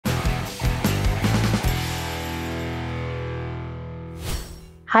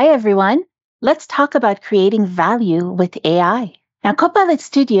Hi, everyone. Let's talk about creating value with AI. Now, Copilot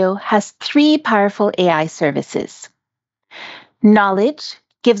Studio has three powerful AI services. Knowledge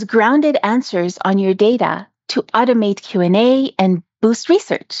gives grounded answers on your data to automate Q&A and boost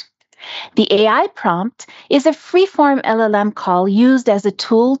research. The AI prompt is a free-form LLM call used as a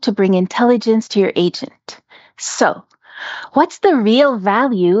tool to bring intelligence to your agent. So, what's the real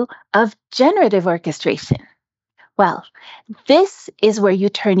value of generative orchestration? Well, this is where you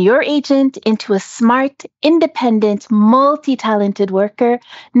turn your agent into a smart, independent, multi-talented worker,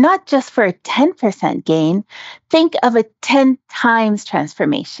 not just for a 10% gain. Think of a 10 times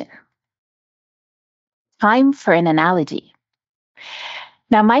transformation. Time for an analogy.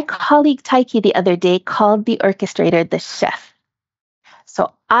 Now, my colleague Taiki the other day called the orchestrator the chef.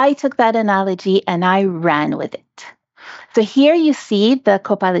 So I took that analogy and I ran with it. So here you see the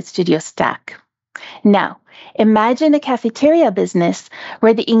Copilot Studio stack. Now, imagine a cafeteria business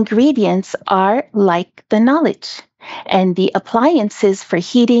where the ingredients are like the knowledge, and the appliances for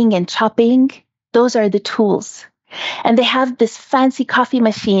heating and chopping, those are the tools. And they have this fancy coffee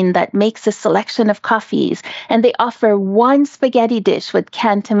machine that makes a selection of coffees, and they offer one spaghetti dish with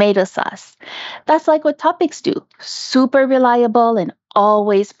canned tomato sauce. That's like what topics do, super reliable and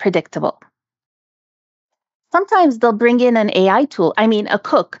always predictable. Sometimes they'll bring in an AI tool, a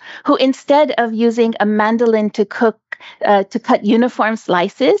cook, who instead of using a mandolin to cut uniform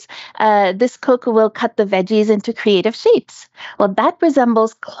slices, this cook will cut the veggies into creative shapes. Well, that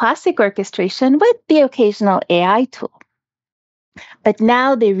resembles classic orchestration with the occasional AI tool. But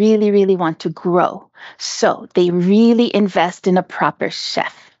now they really, really want to grow. So they really invest in a proper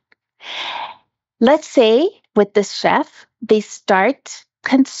chef. Let's say with this chef, they start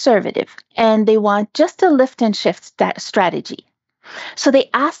conservative and they want just a lift and shift strategy. So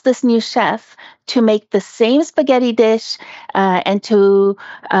they ask this new chef to make the same spaghetti dish and to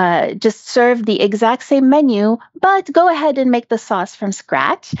just serve the exact same menu, but go ahead and make the sauce from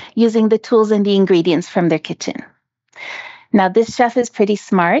scratch using the tools and the ingredients from their kitchen. Now, this chef is pretty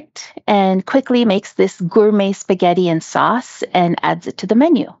smart and quickly makes this gourmet spaghetti and sauce and adds it to the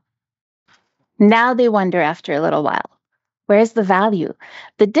menu. Now they wonder after a little while, where's the value?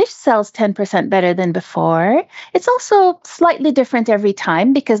 The dish sells 10% better than before. It's also slightly different every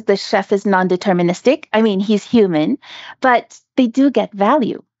time because the chef is non-deterministic. He's human, but they do get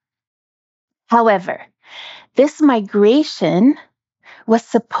value. However, this migration was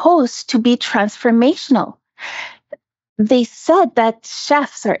supposed to be transformational. They said that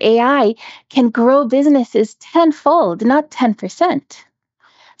chefs or AI can grow businesses tenfold, not 10%.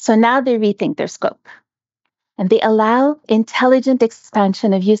 So now they rethink their scope. And they allow intelligent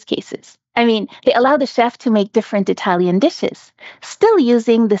expansion of use cases. They allow the chef to make different Italian dishes, still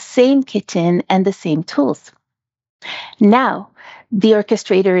using the same kitchen and the same tools. Now, the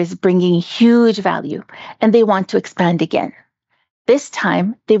orchestrator is bringing huge value, and they want to expand again. This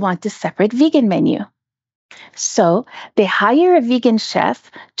time, they want a separate vegan menu. So they hire a vegan chef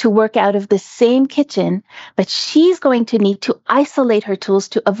to work out of the same kitchen, but she's going to need to isolate her tools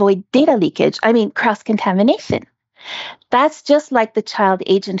to avoid data leakage, cross-contamination. That's just like the child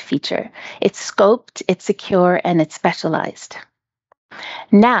agent feature. It's scoped, it's secure, and it's specialized.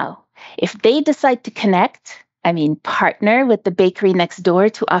 Now, if they decide to partner with the bakery next door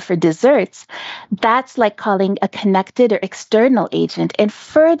to offer desserts, that's like calling a connected or external agent and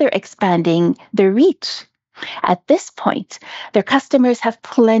further expanding their reach. At this point, their customers have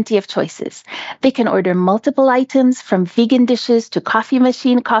plenty of choices. They can order multiple items from vegan dishes to coffee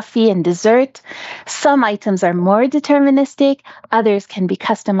machine coffee and dessert. Some items are more deterministic, others can be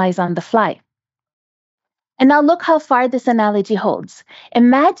customized on the fly. And now look how far this analogy holds.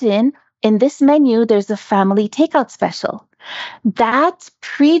 Imagine in this menu, there's a family takeout special. That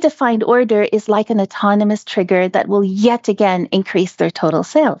predefined order is like an autonomous trigger that will yet again increase their total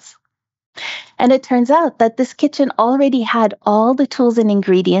sales. And it turns out that this kitchen already had all the tools and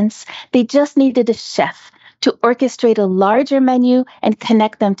ingredients. They just needed a chef to orchestrate a larger menu and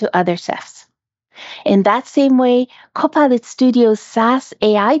connect them to other chefs. In that same way, Copilot Studio's SaaS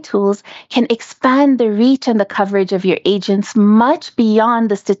AI tools can expand the reach and the coverage of your agents much beyond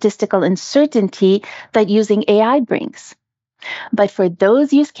the statistical uncertainty that using AI brings. But for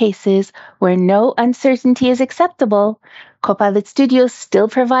those use cases where no uncertainty is acceptable, Copilot Studio still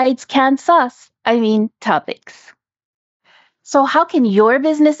provides canned sauce, topics. So how can your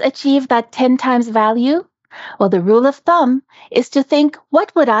business achieve that 10 times value? Well, the rule of thumb is to think,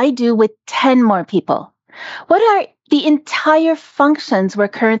 what would I do with 10 more people? What are the entire functions where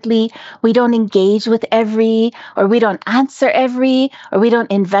currently we don't engage with every, or we don't answer every, or we don't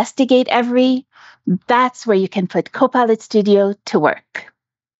investigate every? That's where you can put Copilot Studio to work.